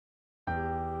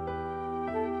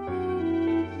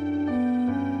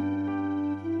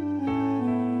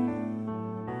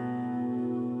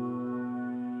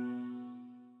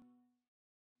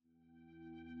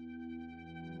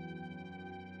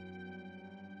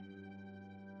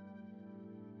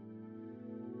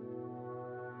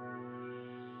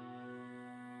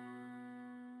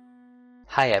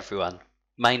Hi everyone,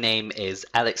 my name is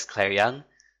Alex Clare-Young,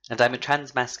 and I'm a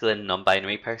transmasculine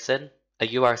non-binary person, a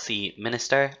URC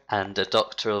minister, and a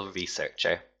doctoral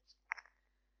researcher.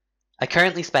 I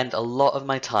currently spend a lot of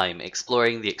my time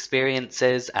exploring the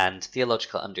experiences and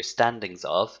theological understandings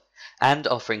of, and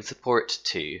offering support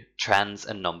to, trans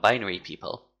and non-binary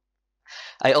people.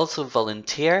 I also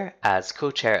volunteer as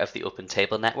co-chair of the Open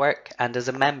Table Network and as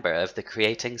a member of the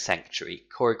Creating Sanctuary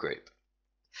core group.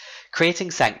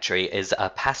 Creating Sanctuary is a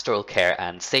pastoral care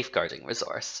and safeguarding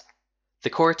resource. The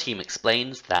core team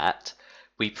explains that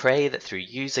we pray that through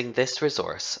using this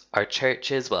resource, our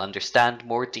churches will understand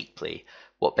more deeply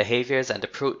what behaviours and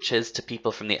approaches to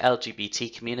people from the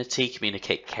LGBT community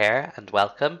communicate care and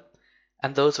welcome,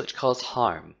 and those which cause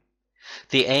harm.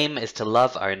 The aim is to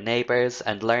love our neighbours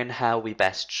and learn how we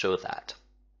best show that.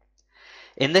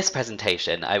 In this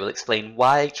presentation, I will explain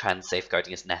why trans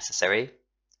safeguarding is necessary,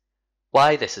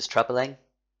 why this is troubling,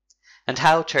 and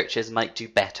how churches might do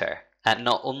better at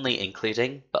not only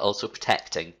including but also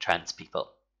protecting trans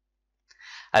people.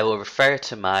 I will refer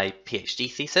to my PhD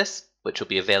thesis, which will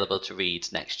be available to read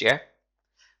next year,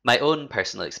 my own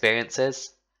personal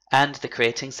experiences, and the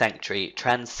Creating Sanctuary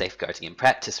Trans Safeguarding in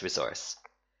Practice resource,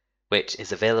 which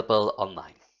is available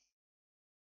online.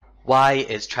 Why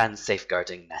is trans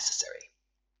safeguarding necessary?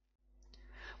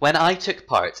 When I took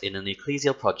part in an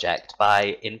ecclesial project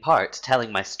by, in part,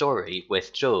 telling my story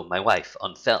with Jo, my wife,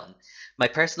 on film, my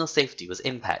personal safety was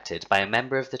impacted by a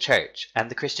member of the church and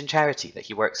the Christian charity that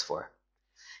he works for.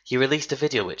 He released a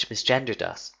video which misgendered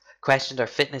us, questioned our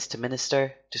fitness to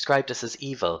minister, described us as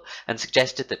evil, and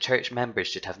suggested that church members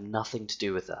should have nothing to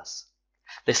do with us.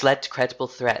 This led to credible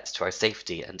threats to our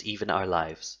safety and even our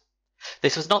lives.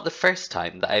 This was not the first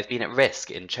time that I have been at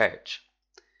risk in church.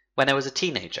 When I was a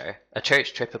teenager, a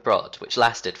church trip abroad, which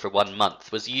lasted for 1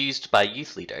 month, was used by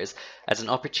youth leaders as an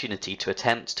opportunity to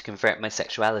attempt to convert my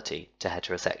sexuality to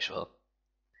heterosexual.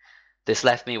 This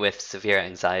left me with severe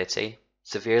anxiety,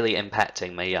 severely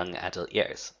impacting my young adult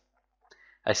years.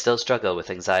 I still struggle with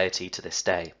anxiety to this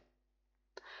day.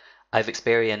 I've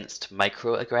experienced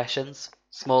microaggressions,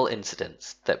 small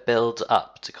incidents that build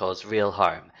up to cause real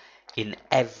harm in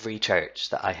every church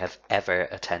that I have ever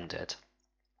attended.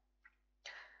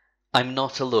 I'm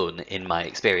not alone in my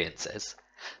experiences.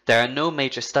 There are no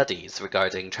major studies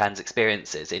regarding trans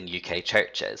experiences in UK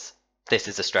churches. This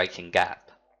is a striking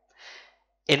gap.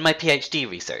 In my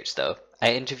PhD research, though,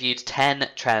 I interviewed 10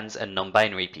 trans and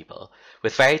non-binary people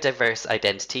with very diverse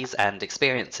identities and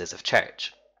experiences of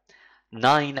church.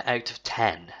 9 out of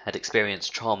 10 had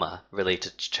experienced trauma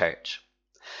related to church.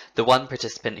 The one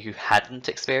participant who hadn't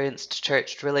experienced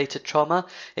church-related trauma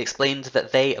explained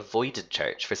that they avoided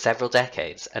church for several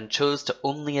decades and chose to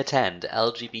only attend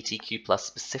LGBTQ+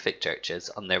 specific churches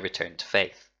on their return to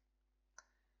faith.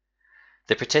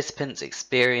 The participants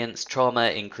experienced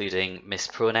trauma including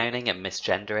mispronouncing and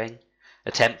misgendering,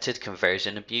 attempted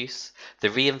conversion abuse, the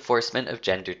reinforcement of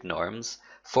gendered norms,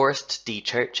 forced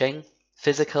de-churching,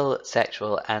 physical,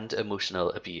 sexual, and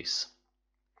emotional abuse.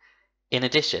 In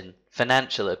addition,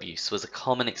 financial abuse was a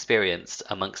common experience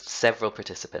amongst several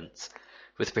participants,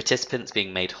 with participants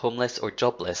being made homeless or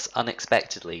jobless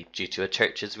unexpectedly due to a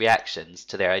church's reactions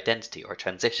to their identity or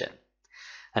transition,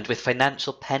 and with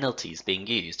financial penalties being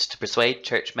used to persuade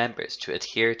church members to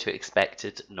adhere to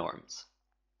expected norms.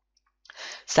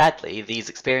 Sadly, these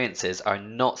experiences are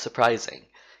not surprising,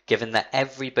 given that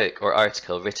every book or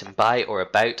article written by or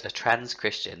about a trans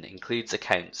Christian includes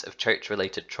accounts of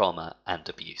church-related trauma and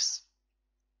abuse.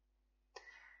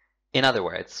 In other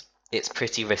words, it's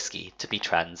pretty risky to be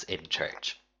trans in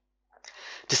church.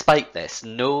 Despite this,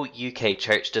 no UK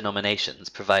church denominations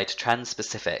provide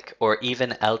trans-specific or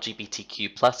even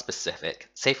LGBTQ+ specific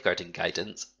safeguarding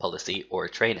guidance, policy, or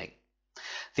training.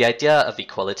 The idea of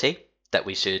equality, that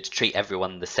we should treat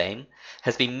everyone the same,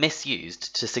 has been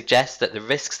misused to suggest that the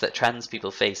risks that trans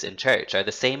people face in church are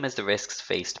the same as the risks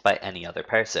faced by any other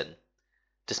person,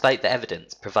 despite the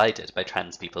evidence provided by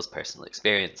trans people's personal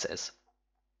experiences.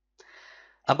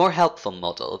 A more helpful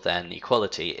model than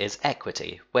equality is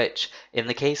equity, which, in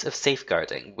the case of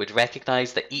safeguarding, would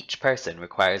recognize that each person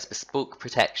requires bespoke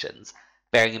protections,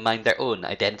 bearing in mind their own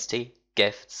identity,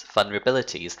 gifts,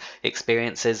 vulnerabilities,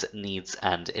 experiences, needs,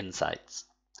 and insights.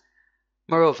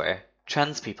 Moreover,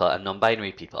 trans people and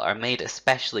non-binary people are made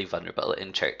especially vulnerable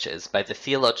in churches by the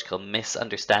theological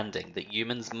misunderstanding that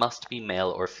humans must be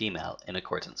male or female in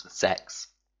accordance with sex.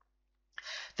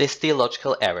 This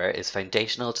theological error is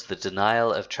foundational to the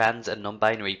denial of trans and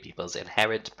non-binary people's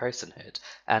inherent personhood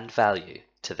and value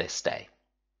to this day.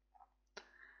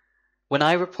 When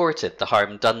I reported the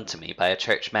harm done to me by a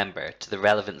church member to the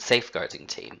relevant safeguarding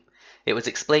team, it was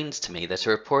explained to me that a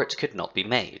report could not be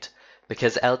made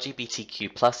because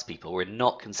LGBTQ+ people were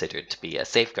not considered to be a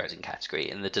safeguarding category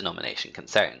in the denomination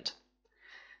concerned.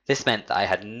 This meant that I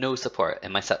had no support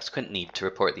in my subsequent need to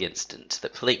report the incident to the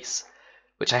police,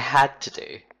 which I had to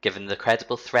do given the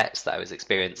credible threats that I was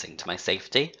experiencing to my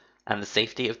safety and the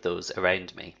safety of those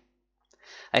around me.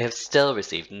 I have still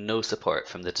received no support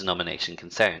from the denomination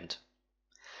concerned.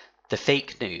 The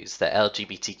fake news that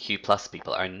LGBTQ+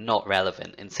 people are not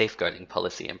relevant in safeguarding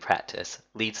policy and practice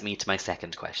leads me to my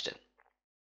second question.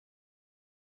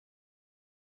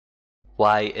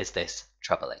 Why is this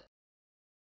troubling?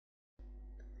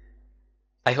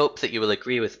 I hope that you will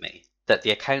agree with me that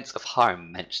the accounts of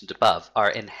harm mentioned above are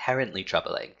inherently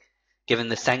troubling, given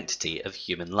the sanctity of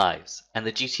human lives and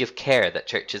the duty of care that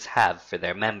churches have for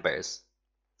their members.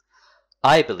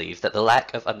 I believe that the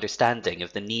lack of understanding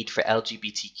of the need for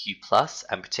LGBTQ+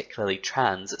 and particularly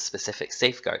trans-specific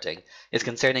safeguarding is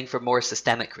concerning for more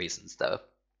systemic reasons, though.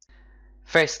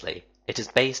 Firstly, it is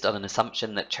based on an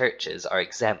assumption that churches are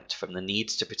exempt from the need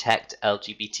to protect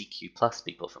LGBTQ+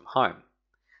 people from harm,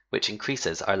 which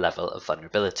increases our level of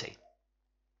vulnerability.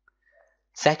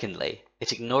 Secondly,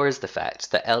 it ignores the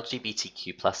fact that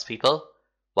LGBTQ+ people,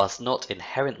 whilst not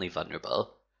inherently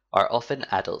vulnerable, are often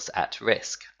adults at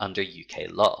risk under UK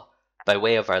law, by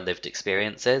way of our lived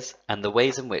experiences and the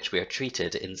ways in which we are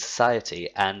treated in society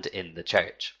and in the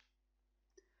church.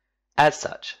 As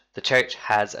such, the church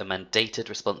has a mandated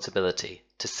responsibility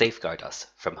to safeguard us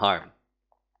from harm.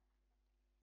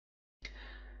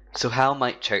 So how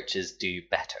might churches do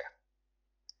better?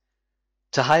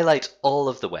 To highlight all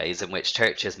of the ways in which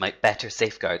churches might better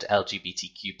safeguard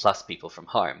LGBTQ+ people from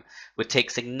harm would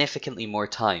take significantly more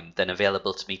time than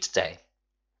available to me today.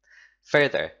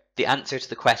 Further, the answer to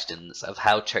the questions of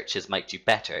how churches might do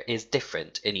better is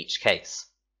different in each case.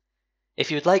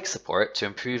 If you would like support to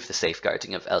improve the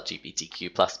safeguarding of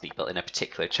LGBTQ+ people in a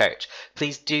particular church,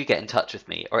 please do get in touch with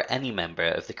me or any member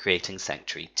of the Creating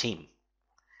Sanctuary team.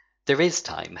 There is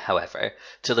time, however,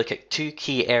 to look at two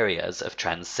key areas of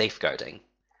trans safeguarding: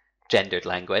 gendered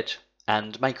language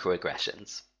and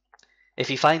microaggressions. If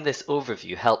you find this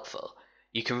overview helpful,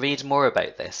 you can read more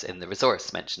about this in the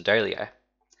resource mentioned earlier.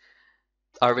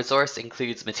 Our resource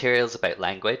includes materials about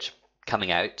language,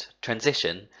 coming out,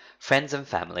 transition, friends and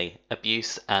family,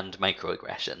 abuse, and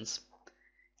microaggressions.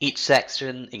 Each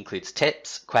section includes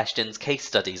tips, questions, case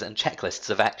studies, and checklists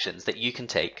of actions that you can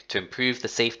take to improve the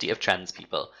safety of trans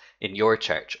people in your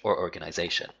church or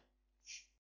organization.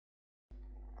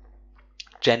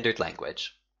 Gendered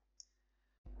language.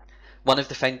 One of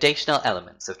the foundational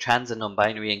elements of trans and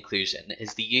non-binary inclusion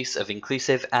is the use of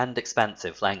inclusive and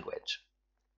expansive language.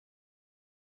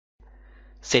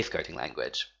 Safeguarding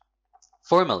language.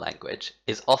 Formal language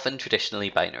is often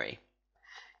traditionally binary.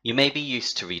 You may be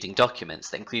used to reading documents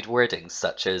that include wordings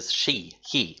such as she,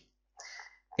 he.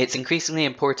 It's increasingly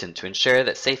important to ensure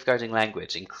that safeguarding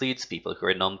language includes people who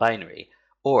are non-binary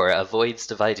or avoids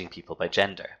dividing people by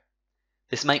gender.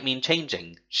 This might mean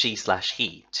changing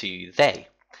she/he to they,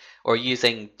 or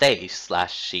using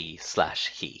they/she/he.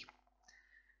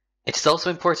 It is also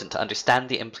important to understand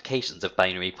the implications of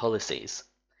binary policies.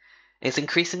 It's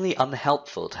increasingly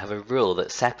unhelpful to have a rule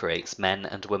that separates men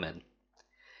and women.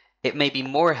 It may be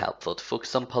more helpful to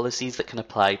focus on policies that can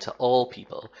apply to all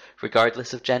people,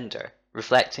 regardless of gender,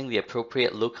 reflecting the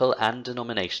appropriate local and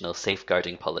denominational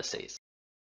safeguarding policies.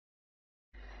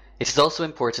 It is also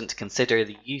important to consider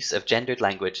the use of gendered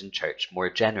language in church more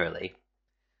generally.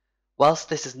 Whilst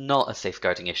this is not a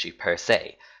safeguarding issue per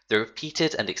se, the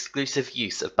repeated and exclusive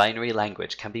use of binary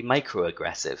language can be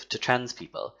microaggressive to trans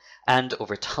people and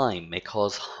over time may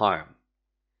cause harm.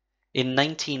 In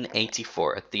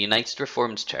 1984, the United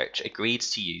Reformed Church agreed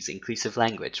to use inclusive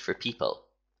language for people.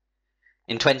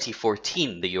 In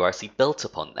 2014, the URC built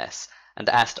upon this and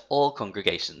asked all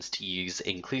congregations to use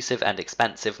inclusive and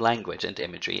expansive language and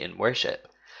imagery in worship,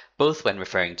 both when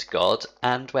referring to God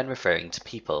and when referring to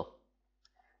people.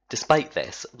 Despite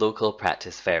this, local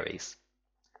practice varies.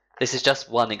 This is just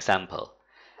one example.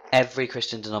 Every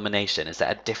Christian denomination is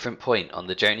at a different point on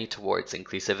the journey towards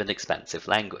inclusive and expansive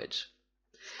language.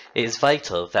 It is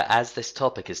vital that as this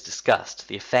topic is discussed,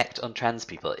 the effect on trans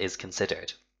people is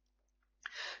considered.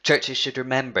 Churches should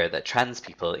remember that trans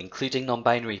people, including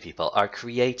non-binary people, are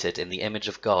created in the image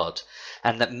of God,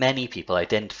 and that many people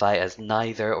identify as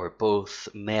neither or both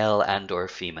male and or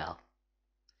female.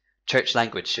 Church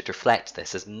language should reflect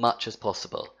this as much as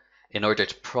possible in order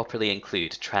to properly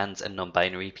include trans and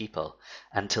non-binary people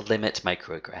and to limit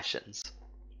microaggressions.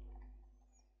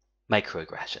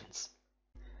 Microaggressions.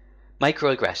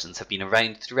 Microaggressions have been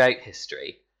around throughout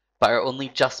history, but are only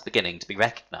just beginning to be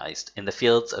recognized in the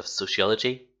fields of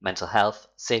sociology, mental health,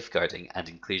 safeguarding, and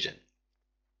inclusion.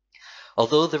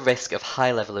 Although the risk of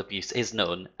high-level abuse is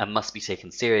known and must be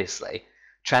taken seriously,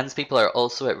 trans people are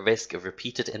also at risk of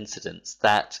repeated incidents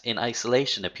that, in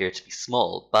isolation, appear to be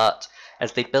small, but,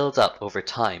 as they build up over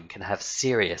time, can have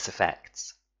serious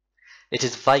effects. It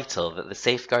is vital that the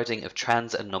safeguarding of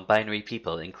trans and non-binary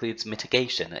people includes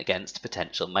mitigation against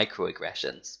potential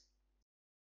microaggressions.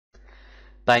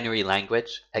 Binary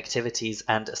language, activities,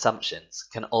 and assumptions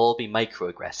can all be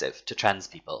microaggressive to trans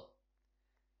people.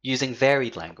 Using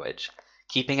varied language,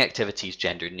 keeping activities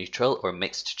gender neutral or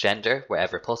mixed gender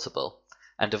wherever possible,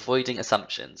 and avoiding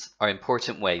assumptions are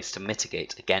important ways to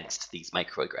mitigate against these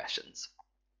microaggressions.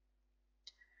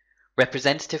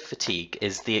 Representative fatigue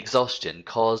is the exhaustion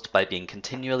caused by being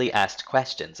continually asked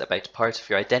questions about part of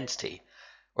your identity,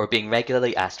 or being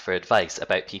regularly asked for advice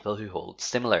about people who hold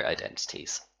similar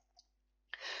identities.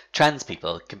 Trans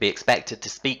people can be expected to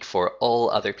speak for all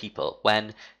other people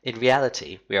when, in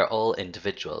reality, we are all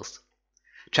individuals.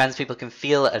 Trans people can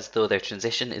feel as though their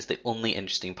transition is the only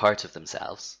interesting part of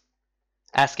themselves.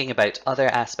 Asking about other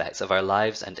aspects of our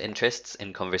lives and interests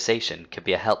in conversation can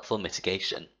be a helpful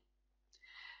mitigation.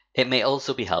 It may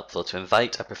also be helpful to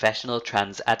invite a professional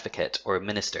trans advocate or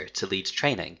minister to lead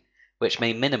training, which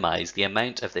may minimize the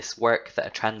amount of this work that a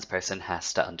trans person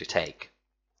has to undertake.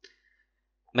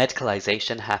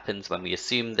 Medicalization happens when we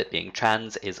assume that being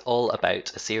trans is all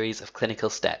about a series of clinical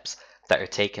steps that are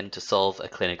taken to solve a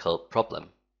clinical problem.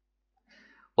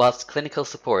 Whilst clinical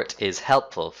support is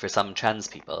helpful for some trans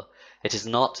people, it is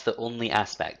not the only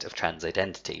aspect of trans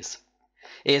identities.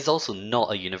 It is also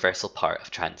not a universal part of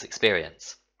trans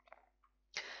experience.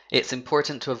 It's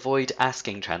important to avoid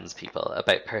asking trans people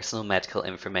about personal medical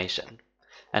information,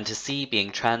 and to see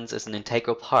being trans as an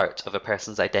integral part of a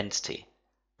person's identity,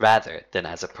 rather than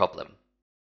as a problem.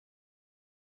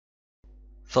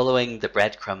 Following the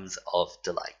breadcrumbs of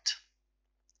delight.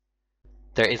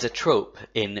 There is a trope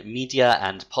in media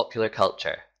and popular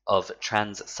culture of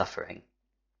trans suffering.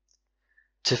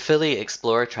 To fully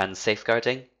explore trans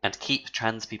safeguarding and keep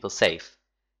trans people safe,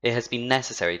 it has been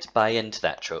necessary to buy into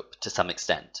that trope to some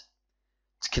extent,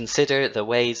 to consider the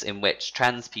ways in which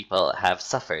trans people have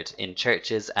suffered in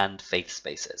churches and faith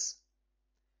spaces.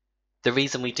 The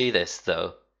reason we do this,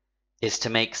 though, is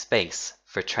to make space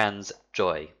for trans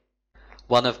joy.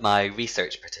 One of my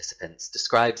research participants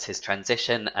describes his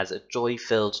transition as a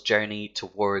joy-filled journey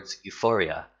towards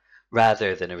euphoria,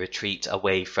 rather than a retreat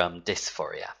away from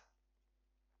dysphoria.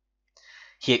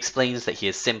 He explains that he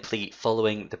is simply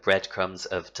following the breadcrumbs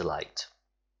of delight.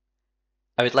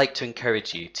 I would like to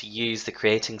encourage you to use the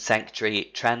Creating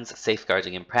Sanctuary Trans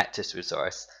Safeguarding in Practice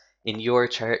resource in your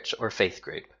church or faith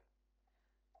group,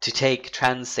 to take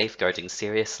trans safeguarding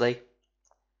seriously,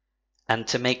 and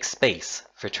to make space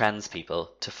for trans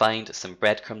people to find some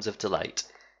breadcrumbs of delight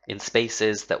in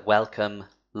spaces that welcome,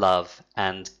 love,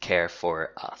 and care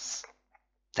for us.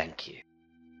 Thank you.